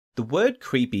The word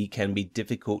creepy can be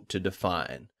difficult to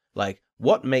define. Like,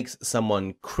 what makes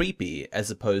someone creepy as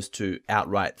opposed to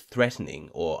outright threatening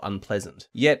or unpleasant?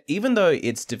 Yet, even though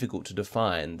it's difficult to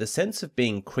define, the sense of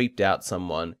being creeped out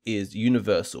someone is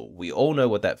universal. We all know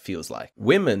what that feels like.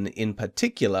 Women, in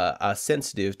particular, are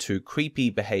sensitive to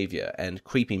creepy behavior and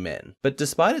creepy men. But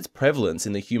despite its prevalence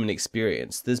in the human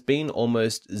experience, there's been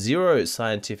almost zero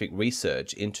scientific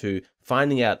research into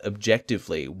finding out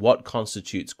objectively what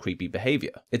constitutes creepy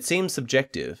behavior. It seems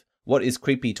subjective. What is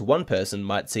creepy to one person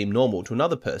might seem normal to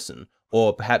another person,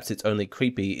 or perhaps it's only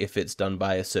creepy if it's done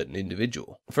by a certain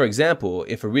individual. For example,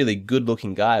 if a really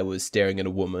good-looking guy was staring at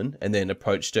a woman and then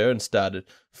approached her and started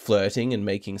flirting and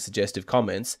making suggestive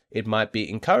comments, it might be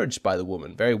encouraged by the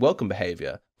woman, very welcome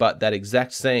behavior. But that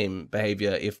exact same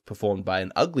behavior, if performed by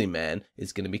an ugly man,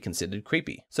 is going to be considered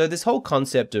creepy. So this whole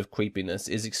concept of creepiness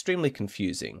is extremely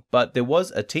confusing, but there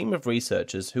was a team of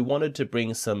researchers who wanted to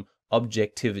bring some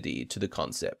objectivity to the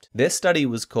concept. Their study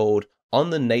was called On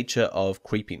the Nature of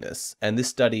Creepiness, and this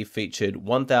study featured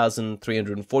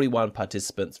 1,341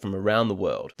 participants from around the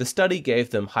world. The study gave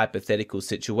them hypothetical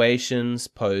situations,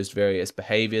 posed various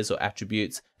behaviors or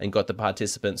attributes, and got the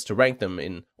participants to rank them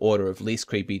in order of least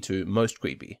creepy to most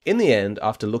creepy. In the end,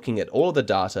 after looking at all of the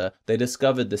data, they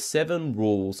discovered the 7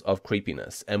 rules of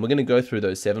creepiness, and we're going to go through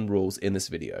those 7 rules in this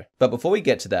video. But before we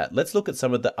get to that, let's look at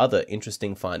some of the other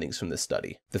interesting findings from this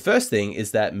study. The first thing is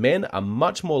that men are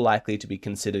much more likely to be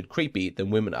considered creepy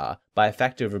than women are, by a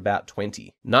factor of about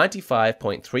 20.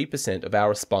 95.3% of our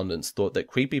respondents thought that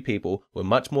creepy people were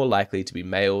much more likely to be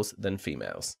males than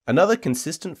females. Another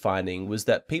consistent finding was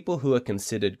that people who are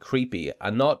considered creepy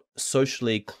are not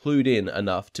socially clued in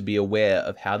enough to be aware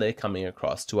of how they're coming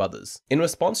across to others. In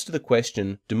response to the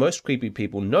question, do most creepy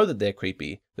people know that they're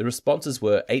creepy, the responses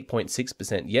were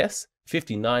 8.6% yes,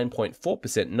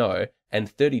 59.4% no,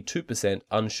 and 32%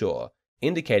 unsure,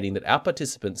 indicating that our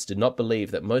participants did not believe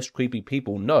that most creepy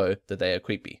people know that they are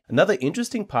creepy. Another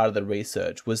interesting part of the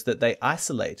research was that they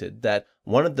isolated that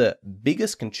one of the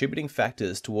biggest contributing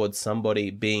factors towards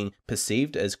somebody being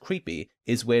perceived as creepy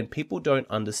is when people don't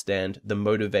understand the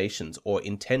motivations or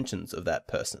intentions of that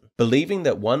person. Believing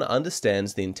that one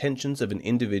understands the intentions of an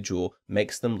individual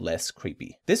makes them less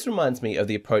creepy. This reminds me of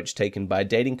the approach taken by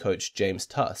dating coach James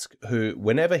Tusk, who,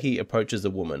 whenever he approaches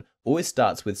a woman, always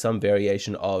starts with some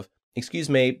variation of, "Excuse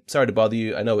me, sorry to bother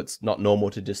you. I know it's not normal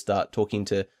to just start talking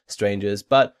to strangers,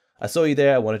 but I saw you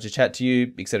there, I wanted to chat to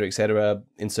you, etc.,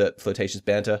 insert flirtatious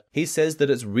banter." He says that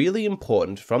it's really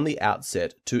important from the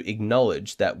outset to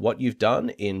acknowledge that what you've done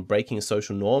in breaking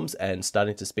social norms and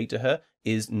starting to speak to her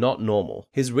is not normal.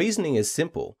 His reasoning is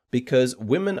simple, because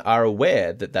women are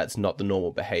aware that that's not the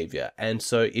normal behavior, and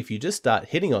so if you just start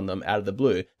hitting on them out of the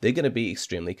blue, they're going to be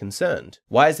extremely concerned.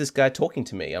 Why is this guy talking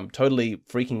to me? I'm totally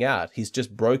freaking out. He's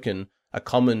just broken a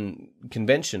common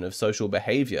convention of social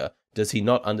behavior. Does he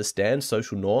not understand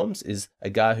social norms? Is a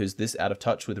guy who's this out of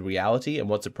touch with reality and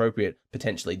what's appropriate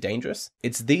potentially dangerous?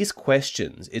 It's these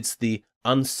questions, it's the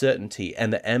uncertainty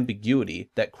and the ambiguity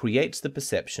that creates the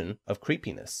perception of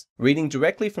creepiness. Reading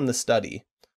directly from the study,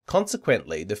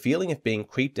 consequently, the feeling of being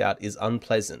creeped out is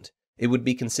unpleasant. It would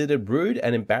be considered rude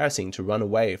and embarrassing to run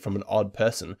away from an odd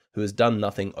person who has done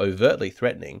nothing overtly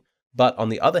threatening, but on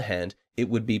the other hand, it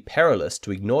would be perilous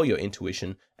to ignore your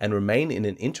intuition and remain in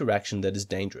an interaction that is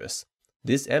dangerous.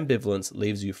 This ambivalence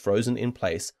leaves you frozen in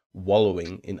place,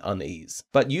 wallowing in unease.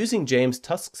 But using James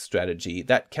Tusk's strategy,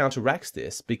 that counteracts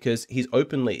this because he's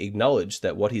openly acknowledged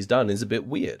that what he's done is a bit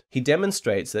weird. He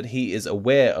demonstrates that he is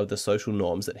aware of the social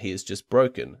norms that he has just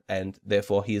broken, and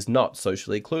therefore he is not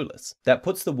socially clueless. That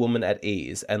puts the woman at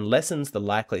ease and lessens the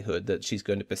likelihood that she's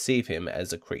going to perceive him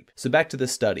as a creep. So back to the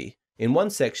study. In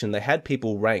one section, they had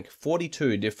people rank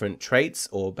 42 different traits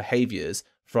or behaviors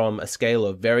from a scale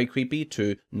of very creepy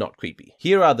to not creepy.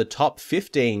 Here are the top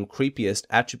 15 creepiest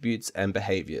attributes and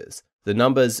behaviors. The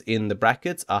numbers in the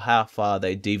brackets are how far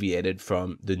they deviated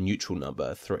from the neutral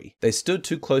number 3. They stood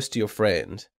too close to your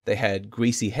friend. They had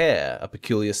greasy hair, a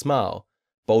peculiar smile,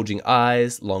 bulging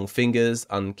eyes, long fingers,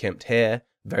 unkempt hair,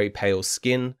 very pale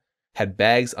skin, had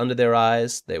bags under their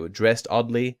eyes, they were dressed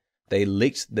oddly, they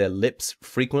licked their lips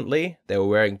frequently, they were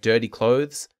wearing dirty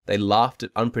clothes, they laughed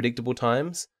at unpredictable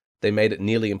times, they made it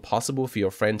nearly impossible for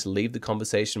your friend to leave the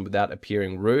conversation without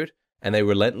appearing rude, and they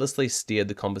relentlessly steered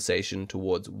the conversation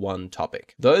towards one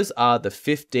topic. Those are the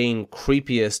 15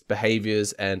 creepiest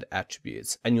behaviors and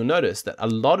attributes, and you'll notice that a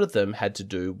lot of them had to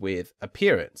do with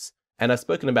appearance. And I've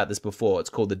spoken about this before, it's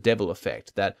called the devil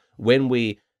effect, that when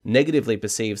we negatively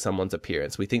perceive someone's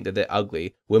appearance, we think that they're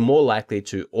ugly, we're more likely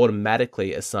to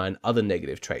automatically assign other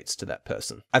negative traits to that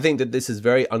person. I think that this is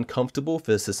very uncomfortable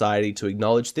for society to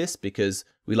acknowledge this because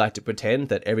We like to pretend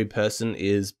that every person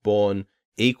is born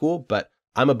equal, but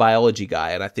I'm a biology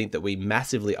guy, and I think that we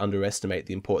massively underestimate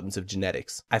the importance of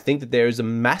genetics. I think that there is a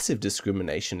massive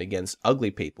discrimination against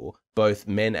ugly people, both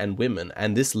men and women,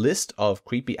 and this list of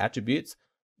creepy attributes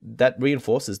that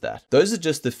reinforces that. Those are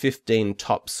just the 15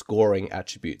 top scoring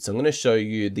attributes. I'm going to show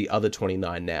you the other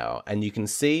 29 now, and you can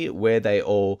see where they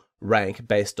all rank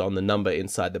based on the number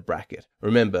inside the bracket.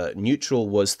 Remember, neutral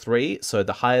was 3, so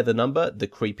the higher the number, the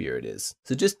creepier it is.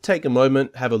 So just take a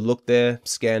moment, have a look there,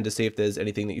 scan to see if there's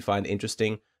anything that you find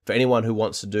interesting. For anyone who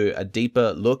wants to do a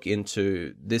deeper look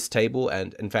into this table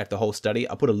and in fact the whole study,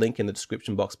 I'll put a link in the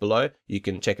description box below. You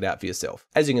can check it out for yourself.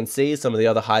 As you can see, some of the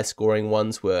other high scoring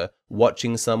ones were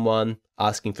watching someone,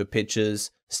 asking for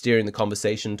pictures, steering the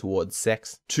conversation towards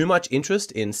sex. Too much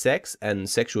interest in sex and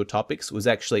sexual topics was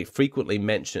actually frequently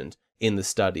mentioned in the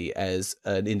study as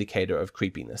an indicator of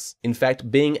creepiness. In fact,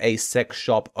 being a sex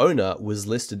shop owner was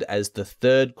listed as the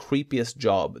 3rd creepiest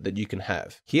job that you can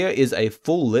have. Here is a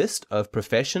full list of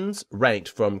professions ranked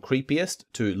from creepiest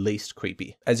to least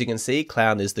creepy. As you can see,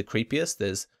 clown is the creepiest.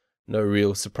 There's no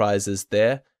real surprises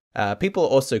there. People are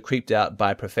also creeped out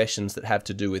by professions that have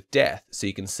to do with death. So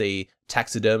you can see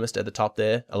taxidermist at the top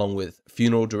there, along with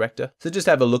funeral director. So just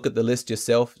have a look at the list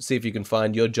yourself, see if you can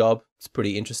find your job. It's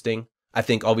pretty interesting. I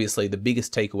think obviously the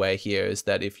biggest takeaway here is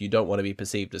that if you don't want to be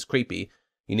perceived as creepy,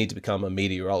 you need to become a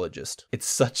meteorologist. It's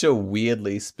such a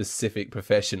weirdly specific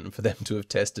profession for them to have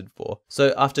tested for.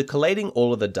 So after collating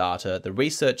all of the data, the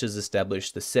researchers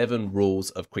established the 7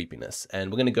 rules of creepiness,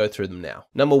 and we're going to go through them now.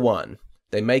 Number 1,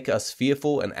 they make us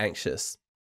fearful and anxious.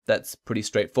 That's pretty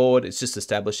straightforward. It's just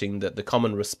establishing that the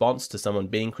common response to someone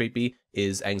being creepy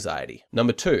is anxiety.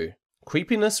 Number 2,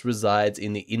 creepiness resides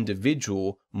in the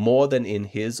individual more than in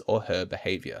his or her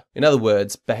behavior. In other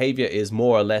words, behavior is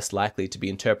more or less likely to be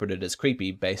interpreted as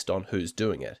creepy based on who's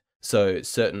doing it. So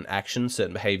certain actions,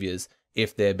 certain behaviors,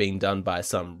 if they're being done by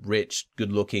some rich,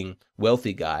 good-looking,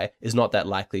 wealthy guy, is not that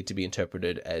likely to be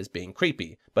interpreted as being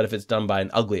creepy. But if it's done by an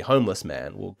ugly homeless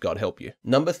man, well, God help you.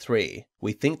 Number 3,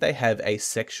 we think they have a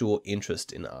sexual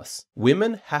interest in us.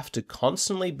 Women have to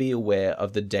constantly be aware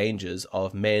of the dangers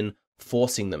of men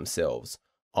forcing themselves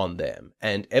on them,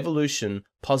 and evolution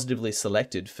positively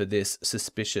selected for this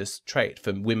suspicious trait,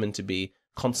 for women to be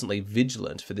constantly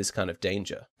vigilant for this kind of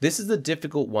danger. This is a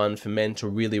difficult one for men to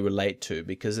really relate to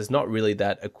because there's not really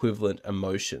that equivalent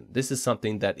emotion. This is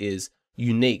something that is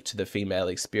unique to the female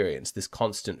experience, this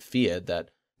constant fear that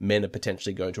men are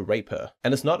potentially going to rape her.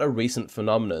 And it's not a recent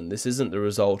phenomenon. This isn't the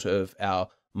result of our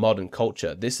modern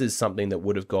culture. This is something that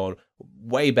would have gone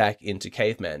way back into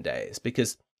caveman days,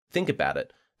 because think about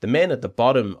it. The men at the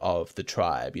bottom of the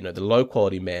tribe, the low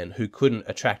quality men who couldn't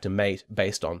attract a mate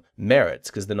based on merits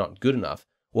because they're not good enough,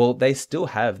 well, they still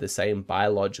have the same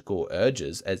biological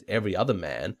urges as every other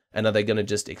man. And are they going to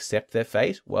just accept their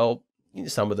fate? Well,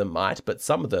 some of them might, but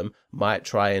some of them might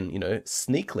try and,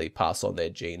 sneakily pass on their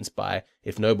genes by,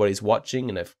 if nobody's watching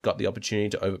and have got the opportunity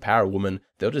to overpower a woman,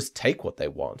 they'll just take what they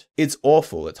want. It's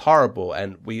awful, it's horrible,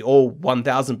 and we all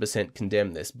 1000%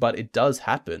 condemn this, but it does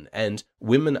happen, and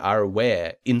women are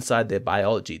aware inside their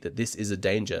biology that this is a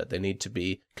danger they need to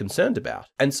be concerned about.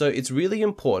 And so it's really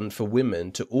important for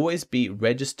women to always be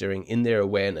registering in their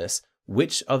awareness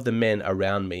which of the men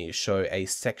around me show a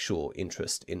sexual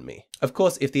interest in me. Of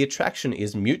course, if the attraction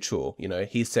is mutual,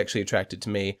 he's sexually attracted to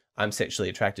me, I'm sexually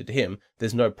attracted to him,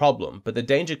 there's no problem. But the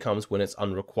danger comes when it's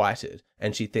unrequited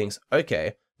and she thinks,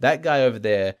 okay, that guy over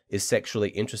there is sexually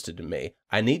interested in me.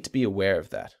 I need to be aware of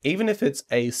that. Even if it's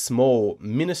a small,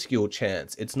 minuscule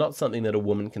chance, it's not something that a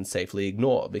woman can safely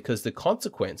ignore because the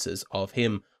consequences of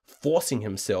him forcing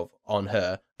himself on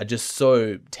her are just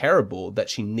so terrible that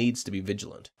she needs to be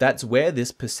vigilant. That's where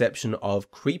this perception of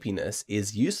creepiness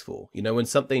is useful. When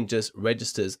something just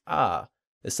registers, there's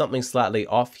something slightly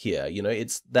off here,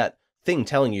 it's that thing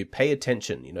telling you, pay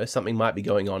attention, something might be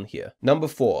going on here. Number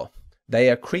 4, they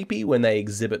are creepy when they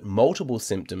exhibit multiple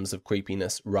symptoms of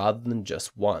creepiness rather than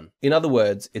just one. In other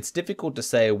words, it's difficult to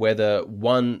say whether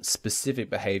one specific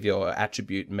behavior or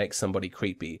attribute makes somebody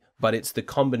creepy, but it's the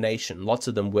combination, lots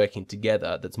of them working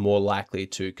together, that's more likely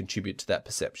to contribute to that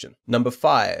perception. Number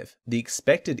 5, the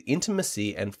expected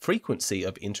intimacy and frequency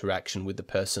of interaction with the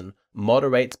person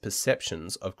moderates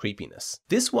perceptions of creepiness.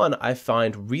 This one I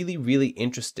find really, really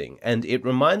interesting, and it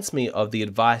reminds me of the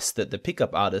advice that the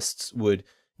pickup artists would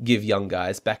give young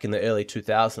guys back in the early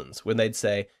 2000s when they'd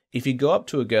say, If you go up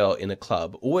to a girl in a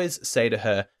club, always say to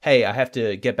her, "Hey, I have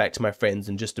to get back to my friends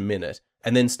in just a minute,"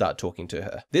 and then start talking to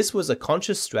her. This was a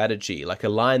conscious strategy, like a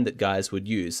line that guys would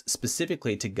use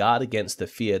specifically to guard against the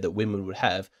fear that women would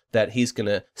have that he's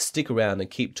gonna stick around and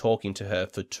keep talking to her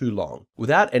for too long.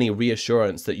 Without any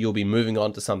reassurance that you'll be moving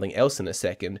on to something else in a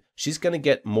second, she's gonna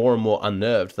get more and more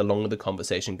unnerved the longer the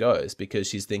conversation goes, because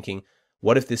she's thinking,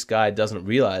 what if this guy doesn't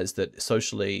realize that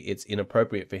socially it's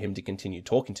inappropriate for him to continue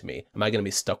talking to me? Am I going to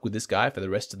be stuck with this guy for the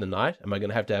rest of the night? Am I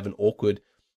going to have an awkward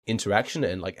interaction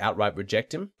and like outright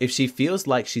reject him? If she feels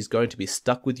like she's going to be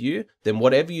stuck with you, then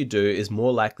whatever you do is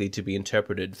more likely to be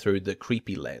interpreted through the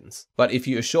creepy lens. But if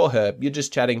you assure her you're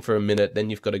just chatting for a minute,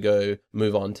 then you've got to go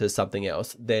move on to something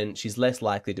else, then she's less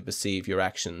likely to perceive your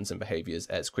actions and behaviors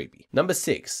as creepy. Number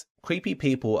 6. Creepy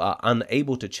people are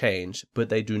unable to change, but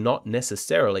they do not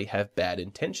necessarily have bad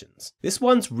intentions. This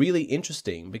one's really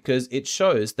interesting because it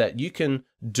shows that you can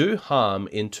do harm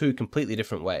in two completely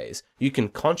different ways. You can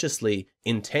consciously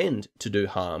intend to do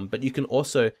harm, but you can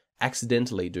also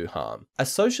accidentally do harm. A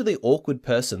socially awkward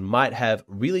person might have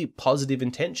really positive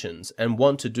intentions and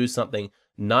want to do something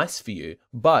nice for you,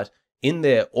 but in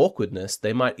their awkwardness,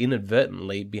 they might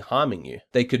inadvertently be harming you.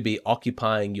 They could be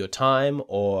occupying your time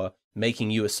or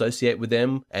making you associate with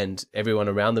them, and everyone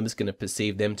around them is going to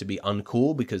perceive them to be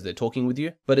uncool because they're talking with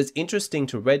you. But it's interesting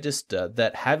to register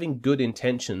that having good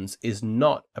intentions is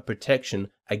not a protection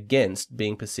against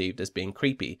being perceived as being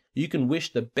creepy. You can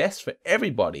wish the best for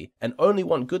everybody and only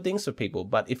want good things for people,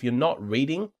 but if you're not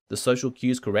reading the social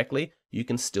cues correctly, you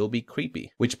can still be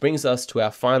creepy. Which brings us to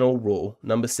our final rule,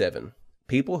 number 7.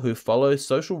 People who follow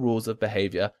social rules of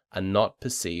behavior are not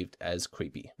perceived as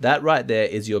creepy. That right there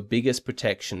is your biggest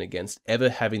protection against ever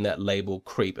having that label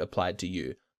creep applied to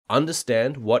you.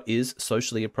 Understand what is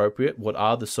socially appropriate, what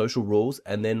are the social rules,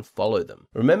 and then follow them.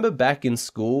 Remember back in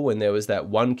school when there was that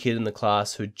one kid in the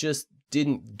class who just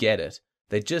didn't get it?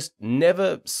 They just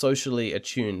never socially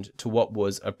attuned to what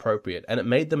was appropriate, and it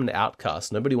made them an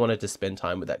outcast. Nobody wanted to spend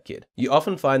time with that kid. You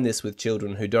often find this with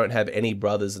children who don't have any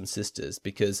brothers and sisters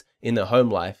because in their home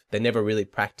life, they never really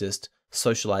practiced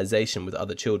socialization with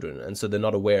other children, and so they're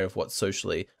not aware of what's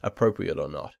socially appropriate or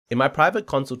not. In my private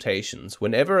consultations,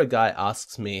 whenever a guy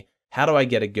asks me, how do I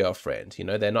get a girlfriend? You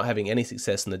know, they're not having any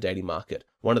success in the dating market.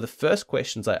 One of the first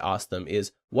questions I ask them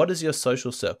is, what is your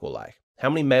social circle like? How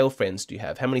many male friends do you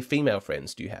have? How many female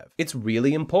friends do you have? It's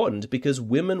really important because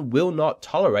women will not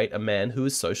tolerate a man who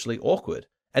is socially awkward.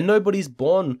 And nobody's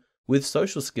born with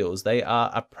social skills. They are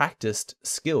a practiced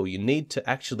skill. You need to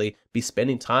actually be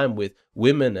spending time with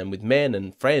women and with men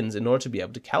and friends in order to be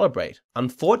able to calibrate.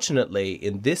 Unfortunately,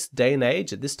 in this day and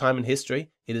age, at this time in history,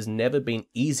 it has never been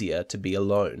easier to be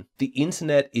alone. The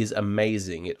internet is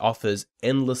amazing. It offers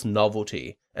endless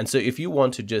novelty. And so if you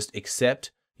want to just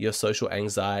accept your social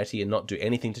anxiety and not do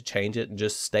anything to change it and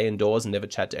just stay indoors and never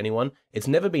chat to anyone, it's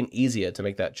never been easier to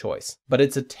make that choice. But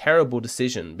it's a terrible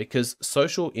decision because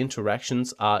social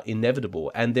interactions are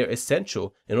inevitable and they're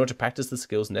essential in order to practice the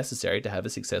skills necessary to have a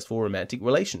successful romantic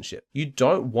relationship. You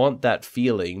don't want that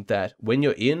feeling that when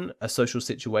you're in a social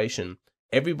situation,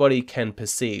 everybody can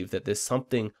perceive that there's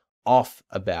something off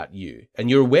about you. And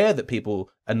you're aware that people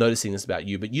are noticing this about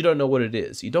you, but you don't know what it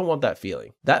is. You don't want that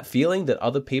feeling. That feeling that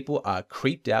other people are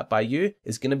creeped out by you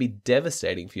is going to be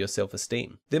devastating for your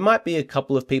self-esteem. There might be a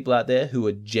couple of people out there who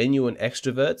are genuine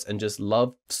extroverts and just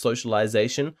love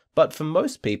socialization, but for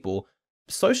most people,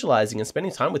 socializing and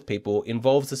spending time with people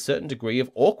involves a certain degree of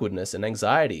awkwardness and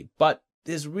anxiety. But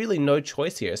there's really no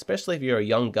choice here, especially if you're a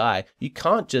young guy. You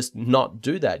can't just not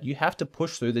do that. You have to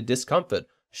push through the discomfort.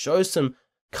 Show some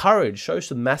courage, show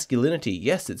some masculinity.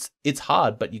 Yes, it's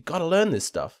hard, but you gotta learn this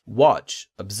stuff. Watch,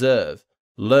 observe,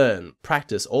 learn,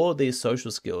 practice all of these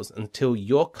social skills until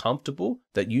you're comfortable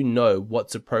that you know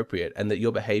what's appropriate and that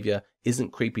your behavior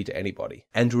isn't creepy to anybody.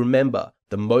 And remember,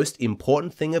 the most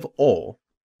important thing of all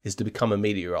is to become a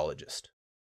meteorologist.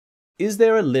 Is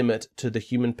there a limit to the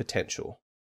human potential?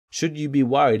 Should you be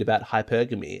worried about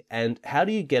hypergamy? And how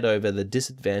do you get over the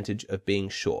disadvantage of being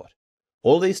short?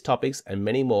 All these topics and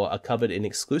many more are covered in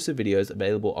exclusive videos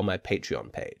available on my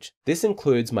Patreon page. This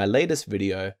includes my latest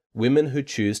video, Women Who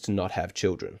Choose to Not Have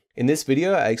Children. In this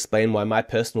video, I explain why my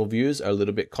personal views are a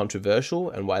little bit controversial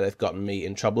and why they've gotten me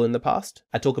in trouble in the past.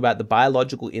 I talk about the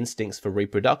biological instincts for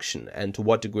reproduction and to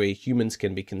what degree humans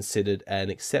can be considered an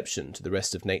exception to the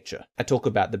rest of nature. I talk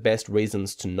about the best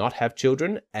reasons to not have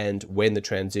children and when the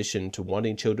transition to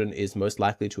wanting children is most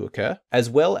likely to occur, as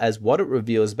well as what it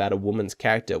reveals about a woman's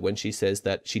character when she says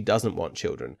that she doesn't want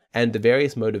children, and the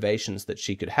various motivations that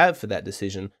she could have for that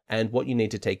decision and what you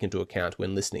need to take into account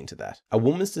when listening to that. A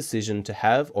woman's decision to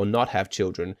have or or not have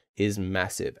children is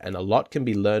massive, and a lot can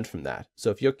be learned from that. So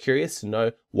if you're curious to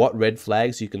know what red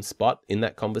flags you can spot in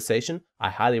that conversation, I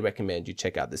highly recommend you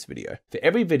check out this video. For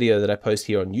every video that I post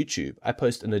here on YouTube, I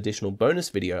post an additional bonus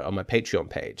video on my Patreon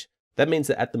page. That means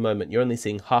that at the moment, you're only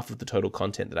seeing half of the total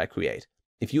content that I create.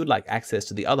 If you would like access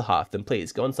to the other half, then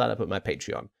please go and sign up at my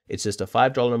Patreon. It's just a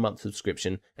 $5 a month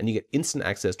subscription, and you get instant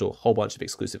access to a whole bunch of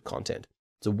exclusive content.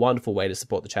 It's a wonderful way to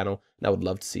support the channel, and I would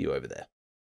love to see you over there.